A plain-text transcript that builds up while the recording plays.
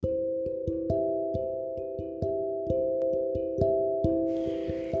The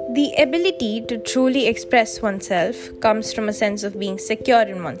ability to truly express oneself comes from a sense of being secure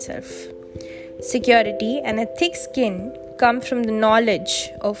in oneself. Security and a thick skin come from the knowledge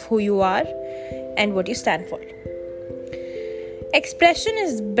of who you are and what you stand for. Expression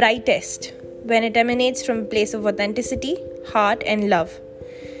is brightest when it emanates from a place of authenticity, heart, and love.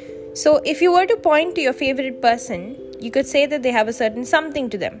 So, if you were to point to your favorite person, you could say that they have a certain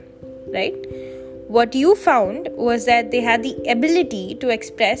something to them, right? What you found was that they had the ability to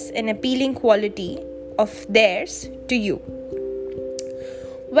express an appealing quality of theirs to you.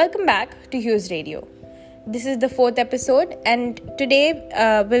 Welcome back to Hughes Radio. This is the 4th episode, and today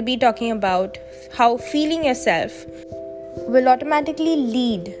we'll be talking about how feeling yourself will automatically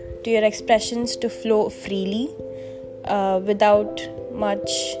lead to your expressions to flow freely without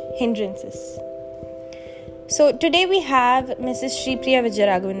much hindrances. So today we have Mrs. Sripriya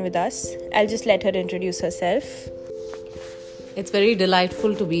Vijayaraghavan with us. I'll just let her introduce herself. It's very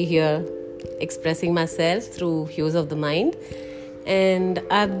delightful to be here expressing myself through Hues of the Mind. And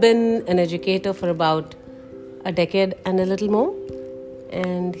I've been an educator for about a decade and a little more.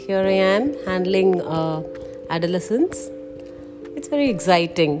 And here I am handling adolescents. It's very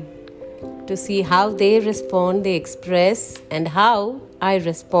exciting to see how they respond, they express, and how I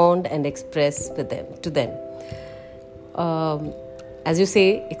respond and express to them. As you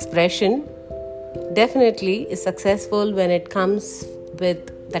say, expression definitely is successful when it comes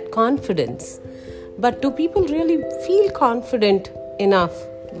with that confidence. But do people really feel confident enough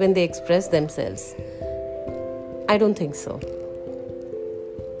when they express themselves? I don't think so.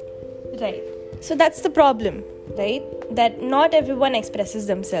 Right. So that's the problem, right? That not everyone expresses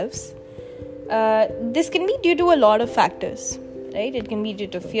themselves. This can be due to a lot of factors, right? It can be due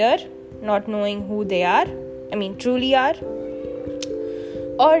to fear, not knowing who they are, truly are,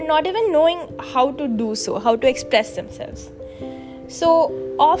 or not even knowing how to do so, how to express themselves. So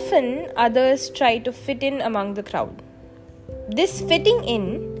often others try to fit in among the crowd. This fitting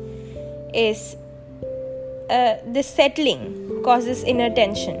in is this settling causes inner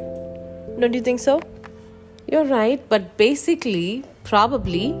tension. Don't you think so? You're right, but basically,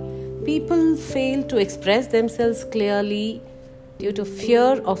 probably, people fail to express themselves clearly due to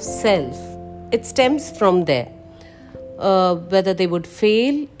fear of self. It stems from there. Whether they would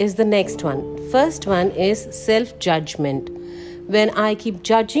fail is the next one. First one is self-judgment. When I keep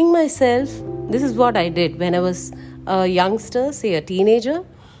judging myself, this is what I did when I was a youngster, say a teenager.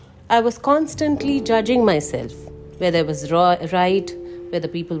 I was constantly judging myself, whether I was right, whether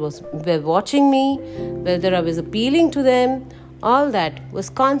people were watching me, whether I was appealing to them. All that was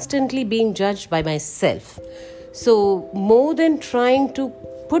constantly being judged by myself. So more than trying to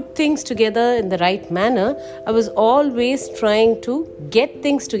put things together in the right manner, I was always trying to get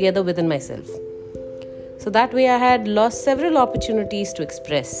things together within myself. So that way I had lost several opportunities to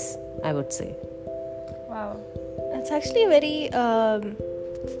express, I would say. Wow. That's actually very,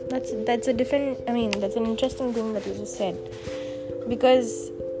 that's an interesting thing that you just said.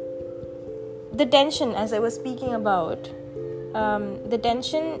 Because the tension, as I was speaking about, the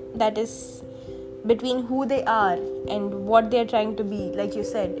tension that is between who they are and what they're trying to be, like you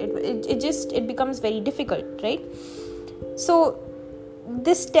said, it becomes very difficult, right? So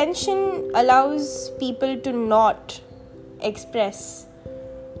this tension allows people to not express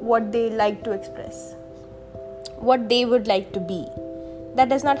what they like to express, what they would like to be. That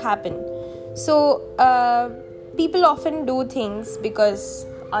does not happen. So people often do things because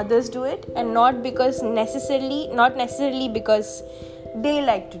others do it, and not necessarily because they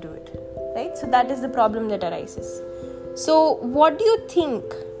like to do it, right? So that is the problem that arises. So what do you think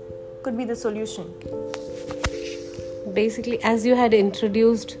could be the solution? Basically, as you had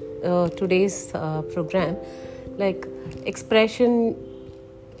introduced today's program, like expression,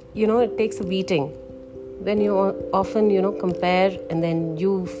 it takes a beating. When you often, compare and then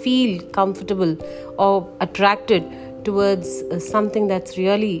you feel comfortable or attracted towards something that's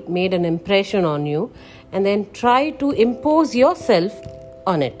really made an impression on you, and then try to impose yourself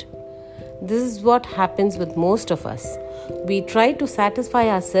on it. This is what happens with most of us. We try to satisfy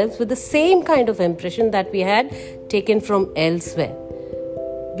ourselves with the same kind of impression that we had taken from elsewhere.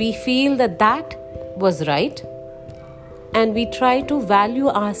 We feel that was right, and we try to value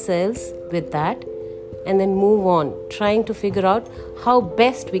ourselves with that, and then move on, trying to figure out how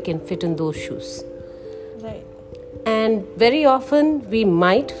best we can fit in those shoes. Right. And very often we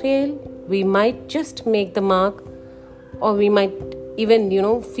might fail, we might just make the mark, or we might even,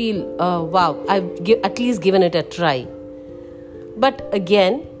 feel, wow, I've at least given it a try. But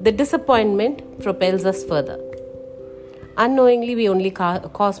again, the disappointment propels us further. unknowingly we only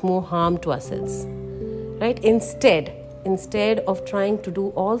cause more harm to ourselves, right? Instead of trying to do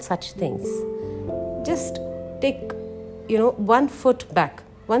all such things, just take one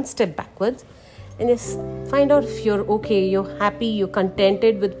step backwards, and just find out if you're okay, you're happy, you're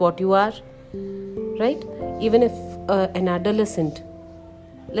contented with what you are, right? Even if an adolescent,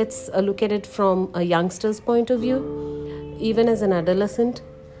 let's look at it from a youngster's point of view. Even as an adolescent,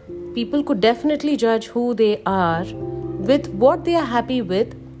 people could definitely judge who they are with what they are happy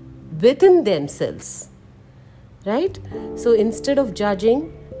with within themselves, right? So instead of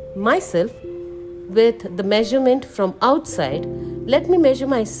judging myself with the measurement from outside, let me measure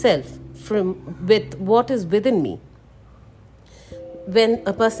myself with what is within me. When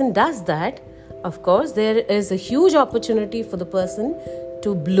a person does that, of course, there is a huge opportunity for the person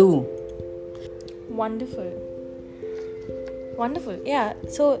to bloom. Wonderful. Yeah,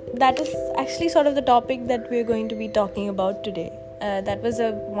 so that is actually sort of the topic that we're going to be talking about today. That was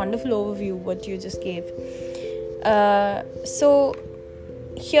a wonderful overview what you just gave. So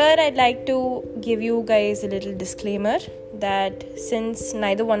here I'd like to give you guys a little disclaimer that since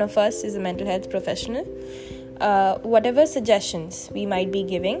neither one of us is a mental health professional, whatever suggestions we might be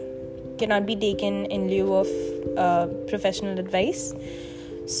giving cannot be taken in lieu of professional advice.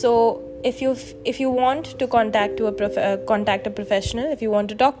 So if you want to contact a professional, if you want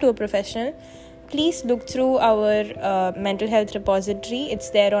to talk to a professional, please look through our mental health repository. It's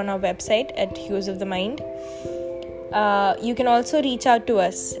there on our website at Hues of the Mind. You can also reach out to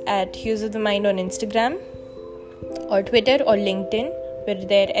us at Hues of the Mind on Instagram or Twitter or LinkedIn. We're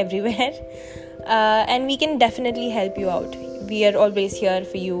there everywhere. And we can definitely help you out. We are always here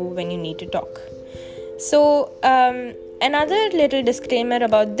for you when you need to talk. So, another little disclaimer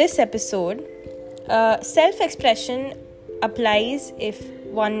about this episode. Self-expression applies if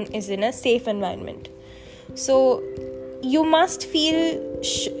one is in a safe environment. So you must feel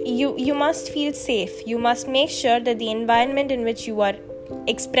you must feel safe. You must make sure that the environment in which you are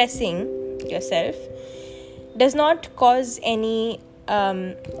expressing yourself does not cause any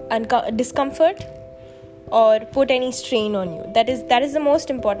discomfort or put any strain on you. That is the most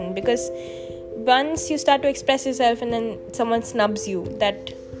important, because once you start to express yourself and then someone snubs you,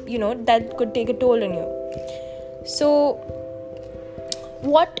 that could take a toll on you. So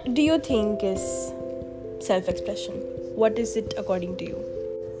what do you think is self-expression? What is it according to you?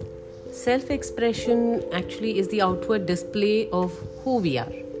 Self-expression actually is the outward display of who we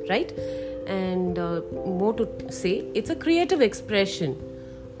are, right? And more to say, it's a creative expression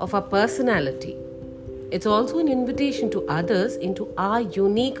of our personality. It's also an invitation to others into our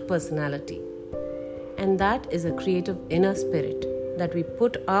unique personality. And that is a creative inner spirit that we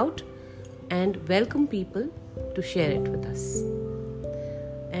put out and welcome people to share it with us.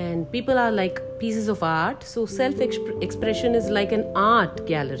 And people are like pieces of art. So self-expression is like an art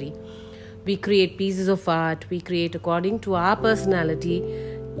gallery. We create pieces of art, we create according to our personality,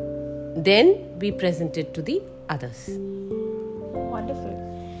 then we present it to the others. Wonderful.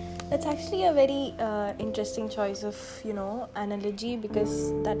 That's actually a very interesting choice of analogy,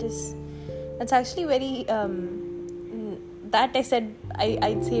 because that's actually very that I said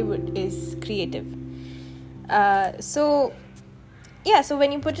I'd say is creative. So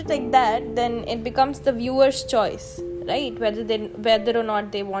when you put it like that, then it becomes the viewer's choice, right? Whether or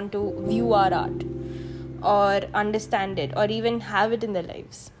not they want to view our art or understand it or even have it in their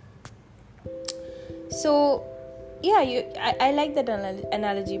lives. So I like that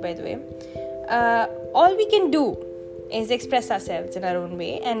analogy, by the way. All we can do is express ourselves in our own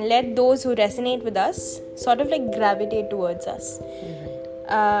way and let those who resonate with us sort of like gravitate towards us.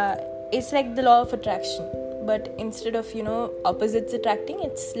 It's like the law of attraction, but instead of opposites attracting,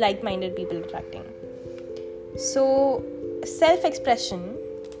 it's like-minded people attracting. So self-expression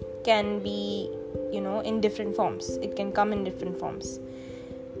can be in different forms. It can come in different forms: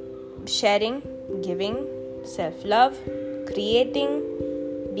 sharing, giving, self-love, creating,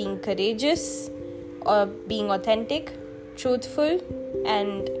 being courageous, or being authentic, truthful,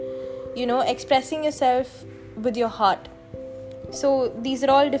 and expressing yourself with your heart. So these are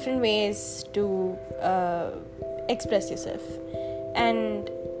all different ways to express yourself, and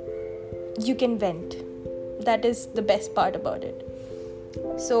you can vent. That is the best part about it.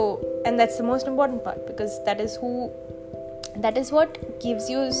 So, and that's the most important part, because that is what gives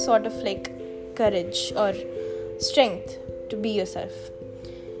you sort of like courage or strength to be yourself.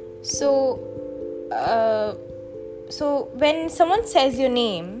 So when someone says your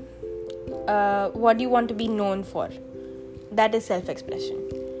name, what do you want to be known for? That is self-expression.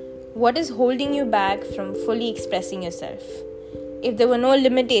 What is holding you back from fully expressing yourself? If there were no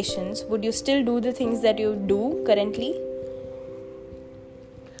limitations, would you still do the things that you do currently?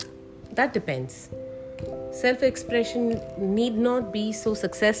 That depends. Self-expression need not be so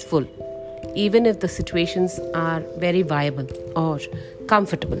successful, even if the situations are very viable or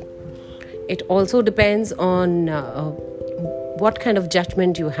comfortable. It also depends on what kind of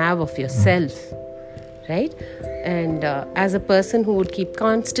judgment you have of yourself, right? And as a person who would keep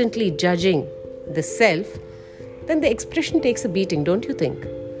constantly judging the self, then the expression takes a beating, don't you think?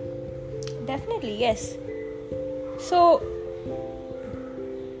 Definitely, yes. So,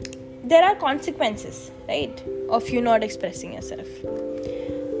 there are consequences, right, of you not expressing yourself.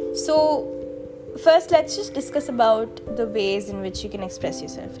 So, first, let's just discuss about the ways in which you can express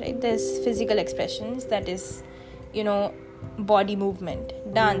yourself, right? There's physical expressions, that is, body movement,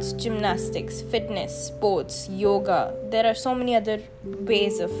 dance, gymnastics, fitness, sports, yoga. There are so many other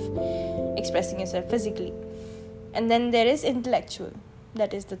ways of expressing yourself physically. And then there is intellectual,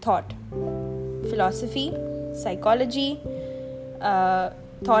 that is the thought, philosophy, psychology,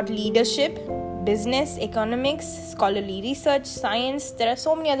 thought leadership, business, economics, scholarly research, science. There are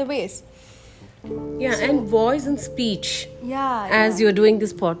so many other ways. Yeah, and voice and speech. Yeah. As you're doing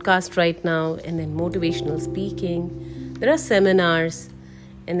this podcast right now, and then motivational speaking, there are seminars,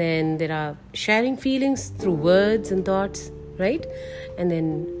 and then there are sharing feelings through words and thoughts, right? And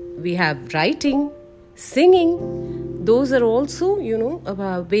then we have writing, singing. Those are also,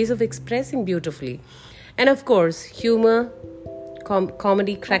 ways of expressing beautifully. And of course, humor,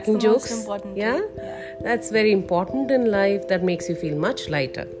 comedy, cracking jokes. Most important. Yeah, that's very important in life. That makes you feel much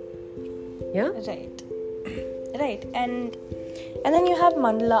lighter. Yeah. Right. And then you have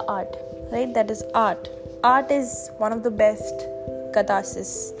mandala art, right? That is art. Art is one of the best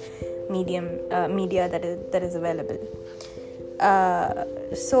catharsis media that is available.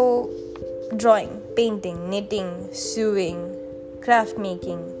 So drawing, painting, knitting, sewing, craft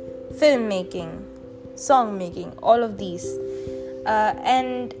making, film making, song making, all of these.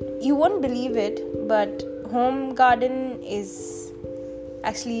 And you won't believe it, but home garden is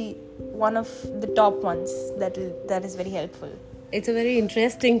actually one of the top ones that is very helpful. It's a very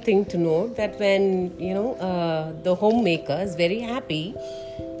interesting thing to note that when, the homemaker is very happy,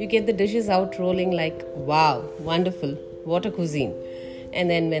 you get the dishes out rolling like, wow, wonderful, what a cuisine. And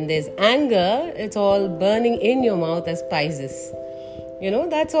then when there's anger, it's all burning in your mouth as spices.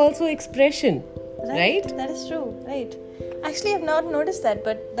 That's also expression, right? That is true, right. Actually, I've not noticed that,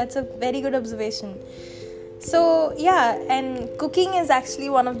 but that's a very good observation. So, yeah, and cooking is actually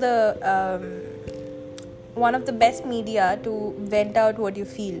one of the best media to vent out what you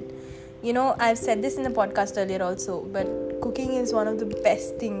feel. I've said this in the podcast earlier also, but cooking is one of the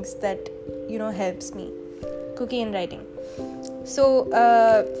best things that, helps me. Cooking and writing. So,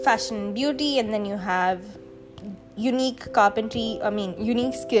 fashion, beauty, and then you have unique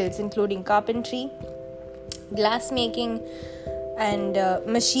skills, including carpentry, glass making, and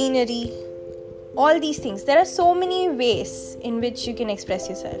machinery. All these things. There are so many ways in which you can express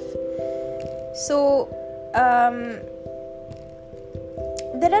yourself. So,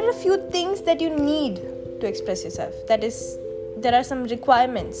 there are a few things that you need to express yourself. That is, there are some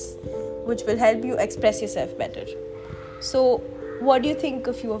requirements which will help you express yourself better. So, what do you think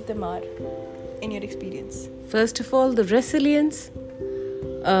a few of them are in your experience? First of all, the resilience.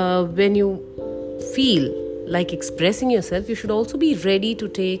 When you feel like expressing yourself, you should also be ready to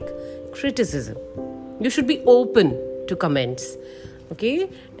take criticism. You should be open to comments, okay?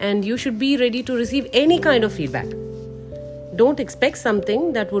 And you should be ready to receive any kind of feedback. Don't expect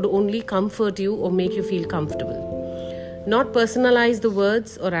something that would only comfort you or make you feel comfortable. Not personalize the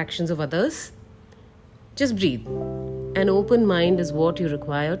words or actions of others. Just breathe. An open mind is what you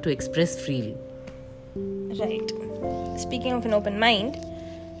require to express freely. Right. Speaking of an open mind,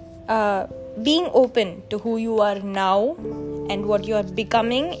 being open to who you are now and what you are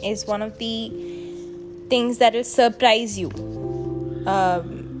becoming is one of the things that will surprise you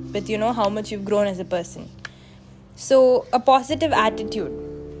with how much you've grown as a person. So a positive attitude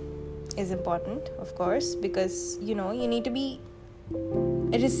is important, of course, because you need to be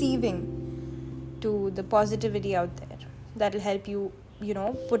receiving to the positivity out there. That will help you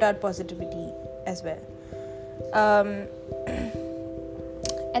put out positivity as well.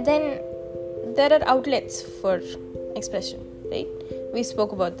 And then there are outlets for expression, right? We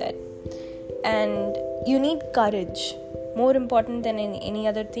spoke about that. And you need courage. More important than any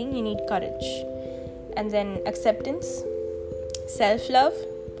other thing, you need courage. And then acceptance, self-love.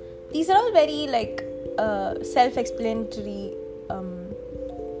 These are all very self-explanatory.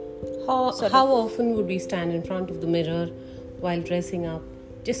 How often would we stand in front of the mirror while dressing up,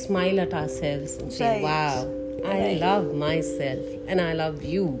 just smile at ourselves and say, wow, I love myself and I love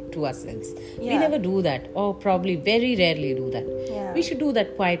you to ourselves. We Yeah. never do that, or probably very rarely do that. Yeah. We should do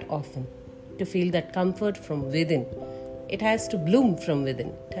that quite often to feel that comfort from within. It has to bloom from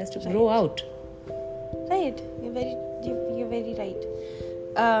within, it has to grow out. Right. You're very right.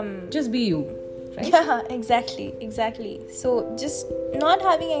 Just be you, right? Yeah, exactly. So just not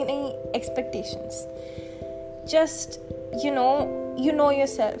having any expectations. Just you know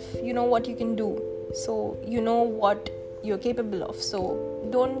yourself. You know what you can do. So you know what you're capable of. So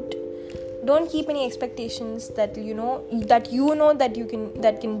don't keep any expectations that that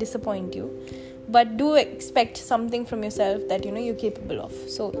can disappoint you. But do expect something from yourself that you're capable of.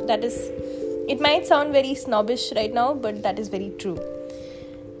 So that is. It might sound very snobbish right now, but that is very true.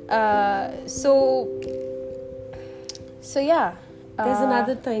 So yeah. There's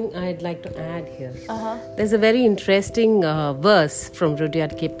another thing I'd like to add here. Uh-huh. There's a very interesting verse from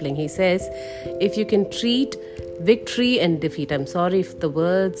Rudyard Kipling. He says, if you can treat victory and defeat, I'm sorry if the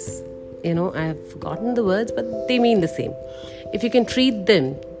words, I have forgotten the words, but they mean the same. If you can treat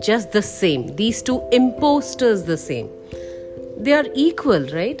them just the same, these two imposters the same, they are equal,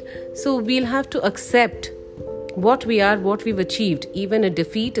 right? So we'll have to accept what we are, what we've achieved. Even a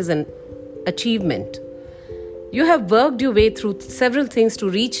defeat is an achievement. You have worked your way through several things to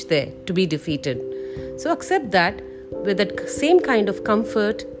reach there, to be defeated. So accept that with that same kind of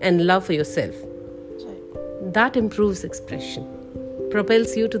comfort and love for yourself. Right. That improves expression,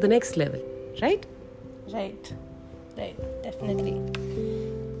 propels you to the next level, right? Right, definitely.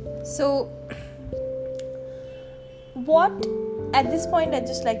 So, at this point, I'd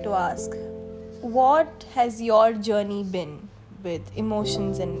just like to ask, what has your journey been with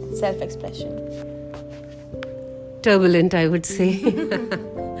emotions and self-expression? Turbulent, I would say.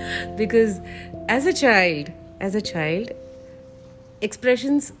 Because as a child,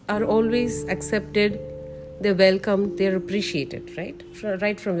 expressions are always accepted, they're welcomed, they're appreciated, right?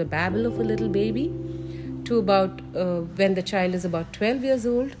 Right from the babble of a little baby to about when the child is about 12 years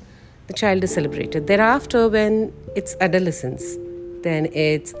old, the child is celebrated. Thereafter, when it's adolescence, then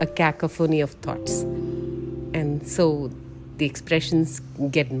it's a cacophony of thoughts. And so the expressions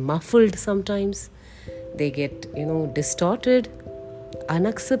get muffled sometimes. They get, distorted,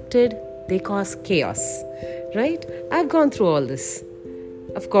 unaccepted. They cause chaos, right? I've gone through all this.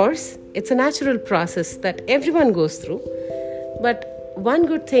 Of course, it's a natural process that everyone goes through. But one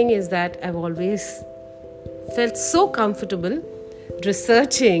good thing is that I've always felt so comfortable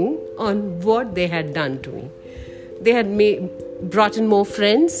researching on what they had done to me. They had brought in more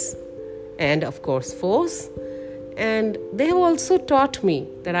friends and, of course, foes. And they have also taught me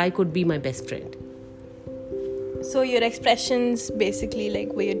that I could be my best friend. So your expressions basically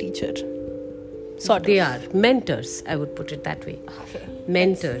were your teacher? Sort of. They are mentors, I would put it that way. Okay.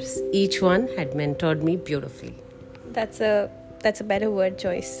 Mentors. Each one had mentored me beautifully. That's a better word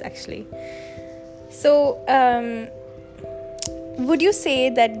choice, actually. So, would you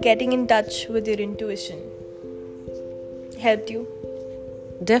say that getting in touch with your intuition helped you?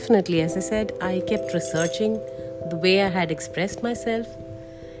 Definitely. As I said, I kept researching the way I had expressed myself.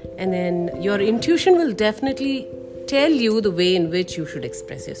 And then your intuition will definitely tell you the way in which you should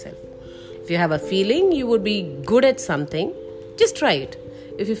express yourself. If you have a feeling you would be good at something, just try it.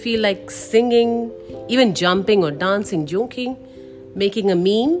 If you feel like singing, even jumping or dancing, joking, making a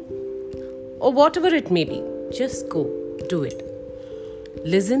meme, or whatever it may be, just go, do it.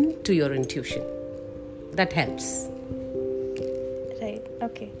 Listen to your intuition. That helps. Right,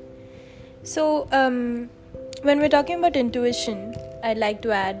 okay. So, when we're talking about intuition, I'd like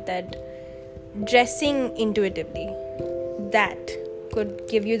to add that dressing intuitively, that could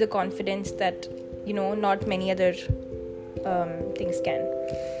give you the confidence that, not many other things can.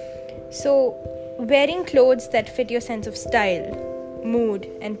 So, wearing clothes that fit your sense of style, mood,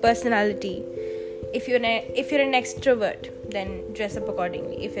 and personality. If you're an extrovert, then dress up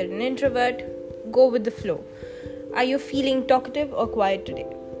accordingly. If you're an introvert, go with the flow. Are you feeling talkative or quiet today?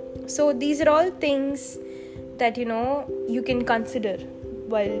 So, these are all things that you can consider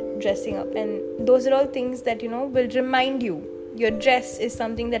while dressing up, and those are all things that will remind you. Your dress is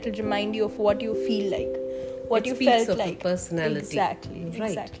something that will remind you of what you feel like, what you felt of like. Personality. Exactly.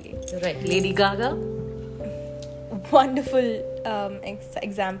 Right. Lady Gaga. Wonderful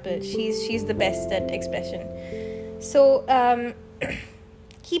example. She's the best at expression. So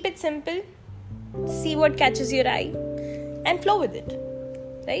keep it simple, see what catches your eye, and flow with it.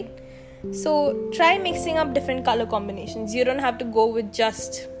 Right. So try mixing up different color combinations. You don't have to go with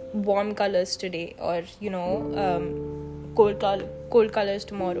just warm colors today, or cold colors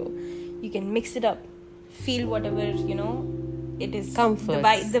tomorrow. You can mix it up, feel whatever it is. Comfort.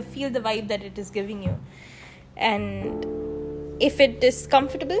 Feel the vibe that it is giving you, and if it is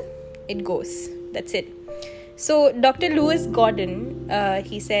comfortable, it goes. That's it. So Dr. Lewis Gordon,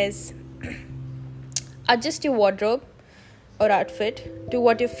 he says, adjust your wardrobe or outfit to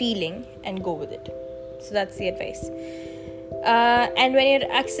what you're feeling and go with it. So that's the advice. And when you're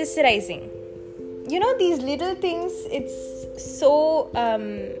accessorizing, these little things, it's so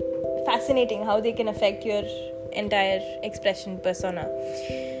fascinating how they can affect your entire expression persona.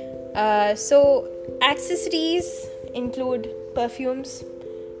 So accessories include perfumes,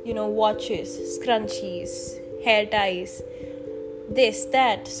 watches, scrunchies, hair ties, this,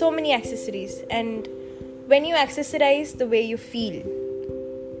 that, so many accessories. And when you accessorize the way you feel,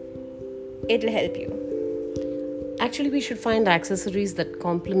 it'll help you. Actually, we should find accessories that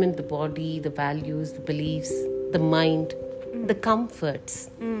complement the body, the values, the beliefs, the mind, the comforts,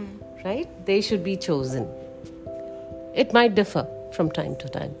 right? They should be chosen. It might differ from time to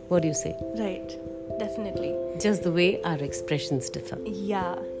time. What do you say? Right, definitely. Just the way our expressions differ.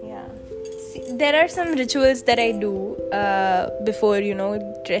 Yeah. See, there are some rituals that I do before,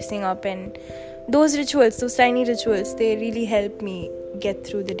 dressing up, and those tiny rituals, they really help me get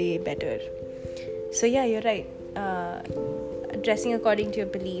through the day better. So yeah, you're right. Dressing according to your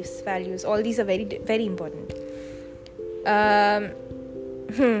beliefs, values, all these are very, very important.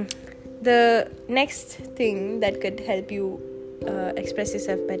 The next thing that could help you express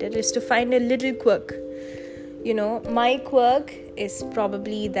yourself better is to find a little quirk. My quirk is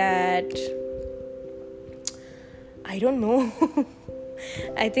probably that, I don't know.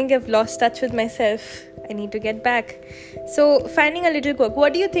 I think I've lost touch with myself. I need to get back. So finding a little quirk.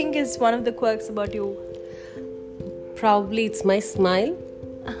 What do you think is one of the quirks about you? Probably it's my smile.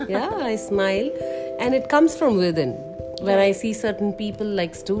 Yeah, I smile. And it comes from within. When I see certain people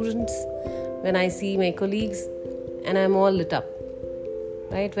like students, when I see my colleagues, and I'm all lit up.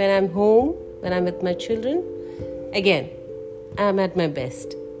 Right? When I'm home, when I'm with my children, again, I'm at my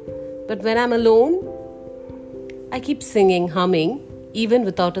best. But when I'm alone, I keep singing, humming, even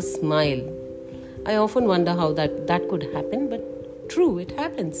without a smile. I often wonder how that could happen, but true, it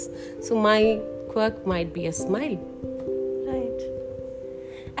happens. So my quirk might be a smile. Right.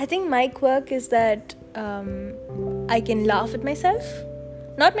 I think my quirk is that I can laugh at myself.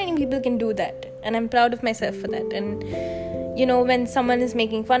 Not many people can do that, and I'm proud of myself for that. And when someone is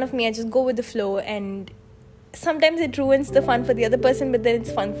making fun of me, I just go with the flow, and sometimes it ruins the fun for the other person, but then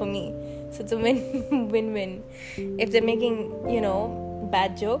it's fun for me. So it's a win-win. If they're making,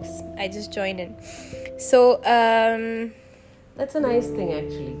 bad jokes, I just join in. So that's a nice thing,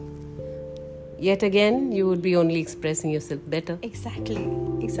 actually. Yet again, you would be only expressing yourself better. Exactly.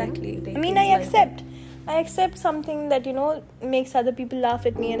 I mean, I accept something that, makes other people laugh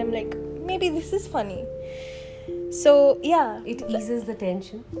at me, and I'm like, maybe this is funny. So, yeah. It eases the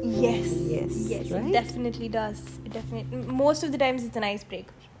tension. Yes. Right? It definitely does. Most of the times it's an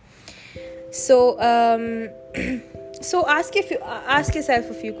icebreaker. So, so ask yourself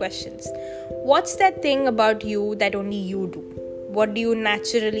a few questions. What's that thing about you that only you do? What do you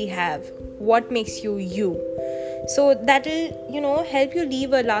naturally have? What makes you you? So that'll, help you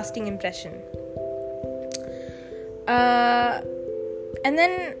leave a lasting impression. And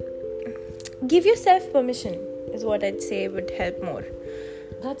then give yourself permission is what I'd say would help more.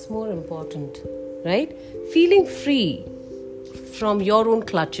 That's more important, right? Feeling free from your own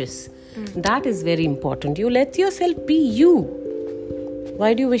clutches. That is very important. You let yourself be you.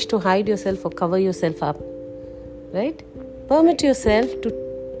 Why do you wish to hide yourself or cover yourself up? Right? Permit yourself to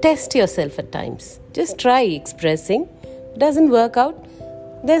test yourself at times. Just try expressing. Doesn't work out,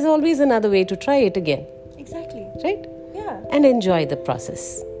 there's always another way to try it again. Exactly. Right? Yeah. And enjoy the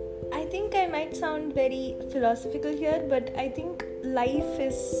process. I think I might sound very philosophical here, but I think life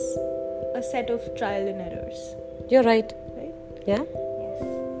is a set of trial and errors. You're right. Right? Yeah?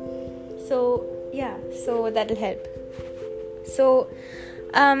 So that'll help. So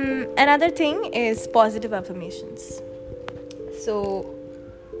another thing is positive affirmations. So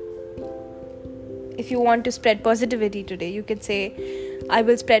if you want to spread positivity today, you could say, I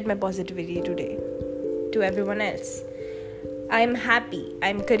will spread my positivity today to everyone else. I'm happy,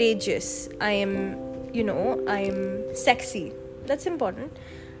 I'm courageous, I am sexy. That's important.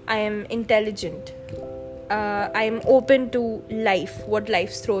 I am intelligent. I am open to life, what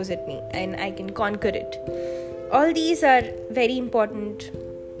life throws at me, and I can conquer it. All these are very important.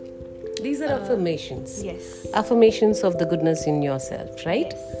 These are affirmations. Yes. Affirmations of the goodness in yourself, right?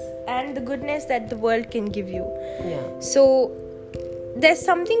 Yes. And the goodness that the world can give you. Yeah. So there's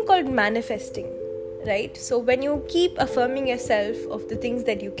something called manifesting, right? So when you keep affirming yourself of the things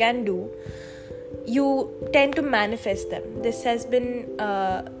that you can do, you tend to manifest them. This has been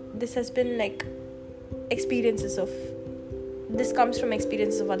like experiences of, this comes from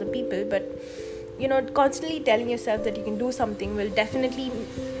experiences of other people, but constantly telling yourself that you can do something will definitely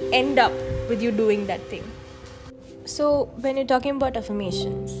end up with you doing that thing. So when you're talking about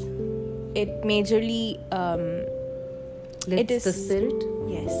affirmations, it majorly Lifts the spirit?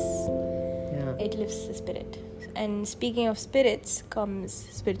 Yes. Yeah. It lifts the spirit. And speaking of spirits comes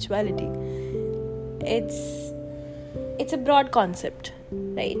spirituality. It's a broad concept,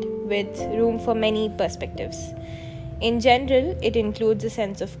 right? With room for many perspectives. In general, it includes a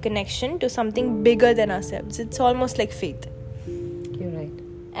sense of connection to something bigger than ourselves. It's almost like faith. You're right.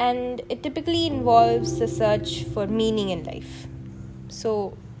 And it typically involves a search for meaning in life.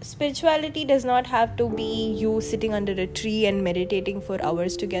 So spirituality does not have to be you sitting under a tree and meditating for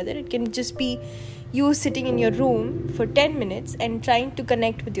hours together. It can just be you sitting in your room for 10 minutes and trying to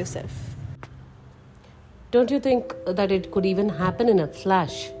connect with yourself. Don't you think that it could even happen in a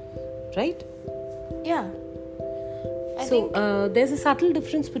flash, right? Yeah. There's a subtle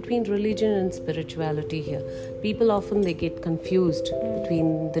difference between religion and spirituality here. People often they get confused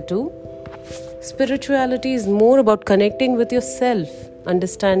between the two. Spirituality is more about connecting with yourself,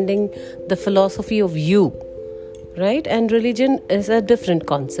 understanding the philosophy of you, right? And religion is a different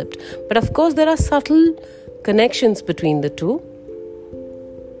concept. But of course, there are subtle connections between the two.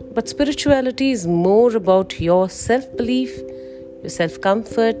 But spirituality is more about your self-belief, your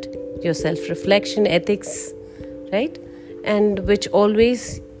self-comfort, your self-reflection, ethics, right? And which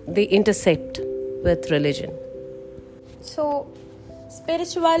always they intersect with religion. So,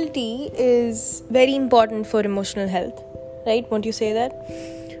 spirituality is very important for emotional health, right? Won't you say that?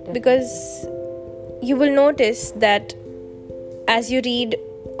 Definitely. Because you will notice that as you read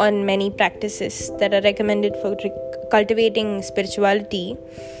on many practices that are recommended for cultivating spirituality,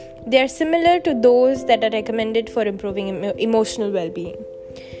 they are similar to those that are recommended for improving emotional well-being.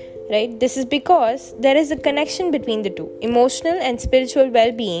 Right? This is because there is a connection between the two. Emotional and spiritual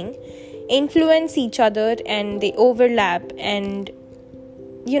well-being influence each other and they overlap, and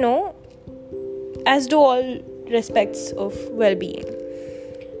as do all respects of well-being.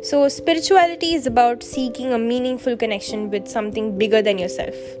 So spirituality is about seeking a meaningful connection with something bigger than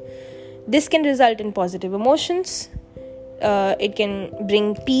yourself. This can result in positive emotions. It can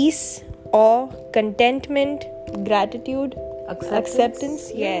bring peace, awe, contentment, gratitude,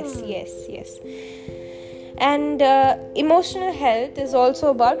 acceptance. Yes. And emotional health is also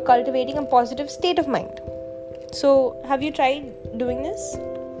about cultivating a positive state of mind. So have you tried doing this?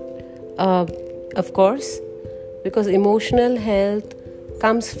 Of course, because emotional health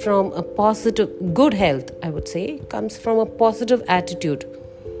comes from a positive, good health, I would say, comes from a positive attitude.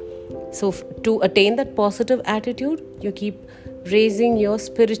 So to attain that positive attitude, you keep raising your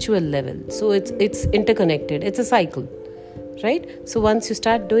spiritual level. So it's interconnected. It's a cycle. Right? So once you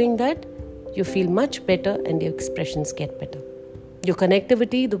start doing that, you feel much better and your expressions get better. Your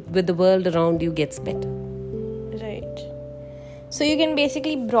connectivity with the world around you gets better. Right. So you can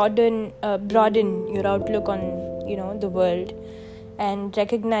basically broaden your outlook on, the world, and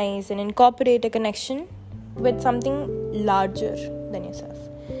recognize and incorporate a connection with something larger than yourself.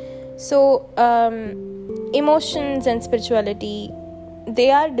 So emotions and spirituality, they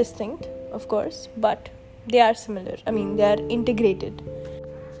are distinct, of course, but they are similar. They are integrated.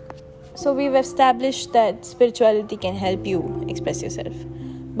 So we've established that spirituality can help you express yourself.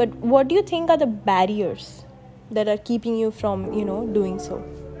 But what do you think are the barriers that are keeping you from, doing so?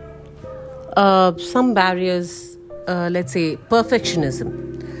 Some barriers, let's say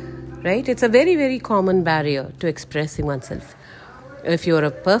perfectionism, right? It's a very, very common barrier to expressing oneself. If you're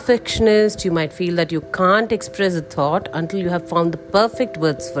a perfectionist, you might feel that you can't express a thought until you have found the perfect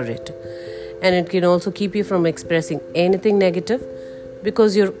words for it. And it can also keep you from expressing anything negative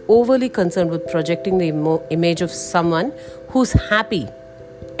because you're overly concerned with projecting the image of someone who's happy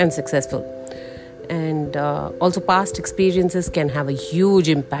and successful. And also past experiences can have a huge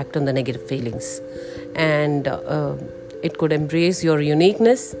impact on the negative feelings. And it could embrace your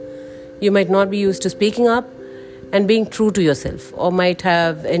uniqueness. You might not be used to speaking up and being true to yourself, or might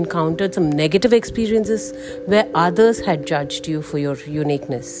have encountered some negative experiences where others had judged you for your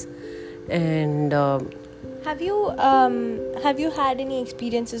uniqueness. And have you had any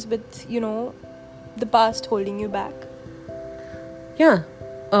experiences with the past holding you back? Yeah,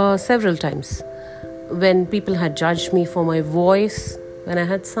 several times when people had judged me for my voice when I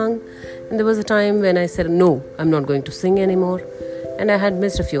had sung, and there was a time when I said no, I'm not going to sing anymore, and I had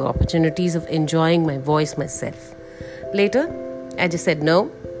missed a few opportunities of enjoying my voice myself. Later I just said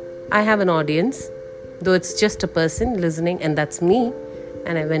no, I have an audience, though it's just a person listening, and that's me.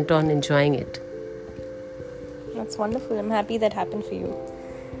 And I went on enjoying it. That's wonderful. I'm happy that happened for you.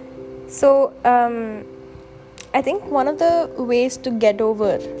 So, I think one of the ways to get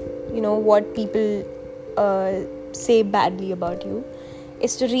over, what people say badly about you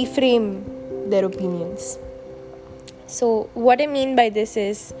is to reframe their opinions. So what I mean by this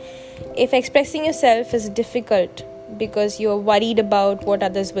is, if expressing yourself is difficult because you're worried about what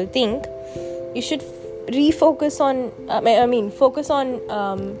others will think, you should focus on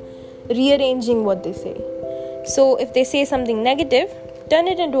rearranging what they say. So if they say something negative, turn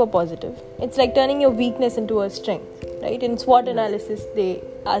it into a positive. It's like turning your weakness into a strength, right? In SWOT analysis, they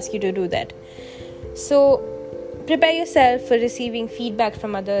ask you to do that. So prepare yourself for receiving feedback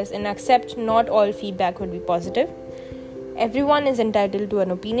from others and accept not all feedback would be positive. Everyone is entitled to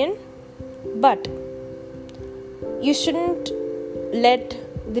an opinion, but you shouldn't let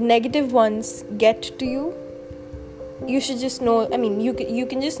the negative ones get to you. You should just know, you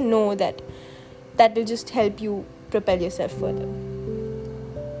can just know that will just help you propel yourself further.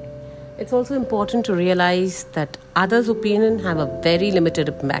 It's also important to realize that others' opinion have a very limited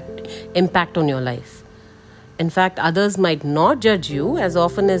impact on your life. In fact, others might not judge you as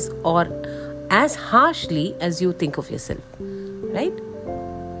often as or as harshly as you think of yourself. Right?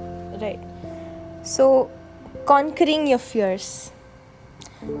 Right. So, conquering your fears.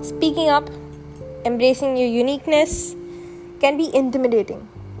 Speaking up, embracing your uniqueness can be intimidating,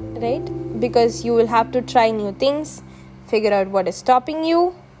 right? Because you will have to try new things, figure out what is stopping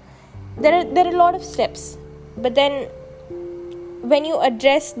you. There are a lot of steps. But then, when you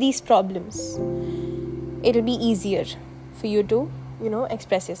address these problems, it'll be easier for you to,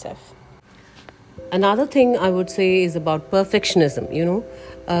 express yourself. Another thing I would say is about perfectionism.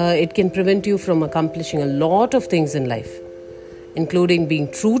 It can prevent you from accomplishing a lot of things in life, including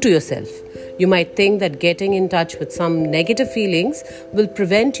being true to yourself. You might think that getting in touch with some negative feelings will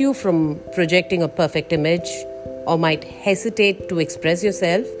prevent you from projecting a perfect image, or might hesitate to express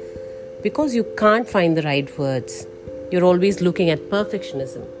yourself because you can't find the right words. You're always looking at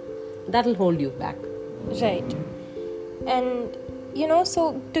perfectionism. That'll hold you back. Right. And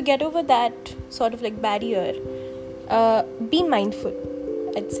so to get over that sort of like barrier, be mindful,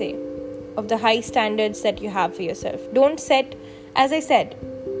 I'd say, of the high standards that you have for yourself. Don't set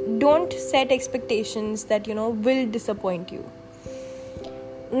expectations that, will disappoint you.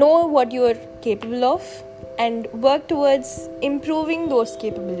 Know what you're capable of and work towards improving those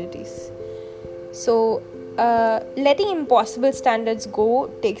capabilities. So, letting impossible standards go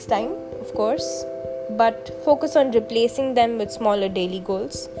takes time, of course, but focus on replacing them with smaller daily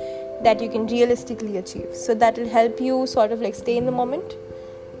goals that you can realistically achieve. So that will help you sort of like stay in the moment,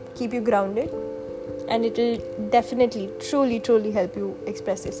 keep you grounded, and it will definitely, truly help you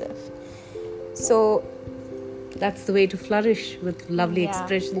express yourself. So that's the way to flourish, with lovely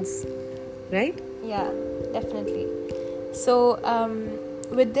expressions, right? Yeah, definitely. So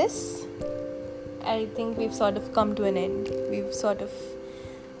with this, I think we've sort of come to an end. We've sort of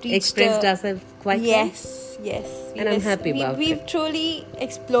expressed ourselves quite well. Yes. And I'm happy about it. We've truly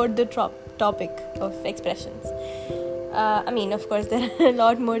explored the topic of expressions. Of course, there are a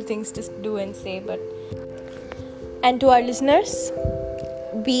lot more things to do and say, but... And to our listeners,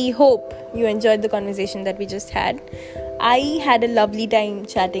 we hope you enjoyed the conversation that we just had. I had a lovely time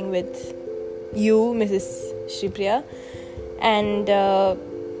chatting with you, Mrs. Shripriya. And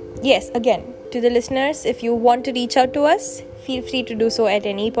yes, again, to the listeners, if you want to reach out to us, feel free to do so at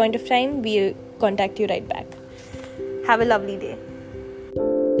any point of time. We'll contact you right back. Have a lovely day.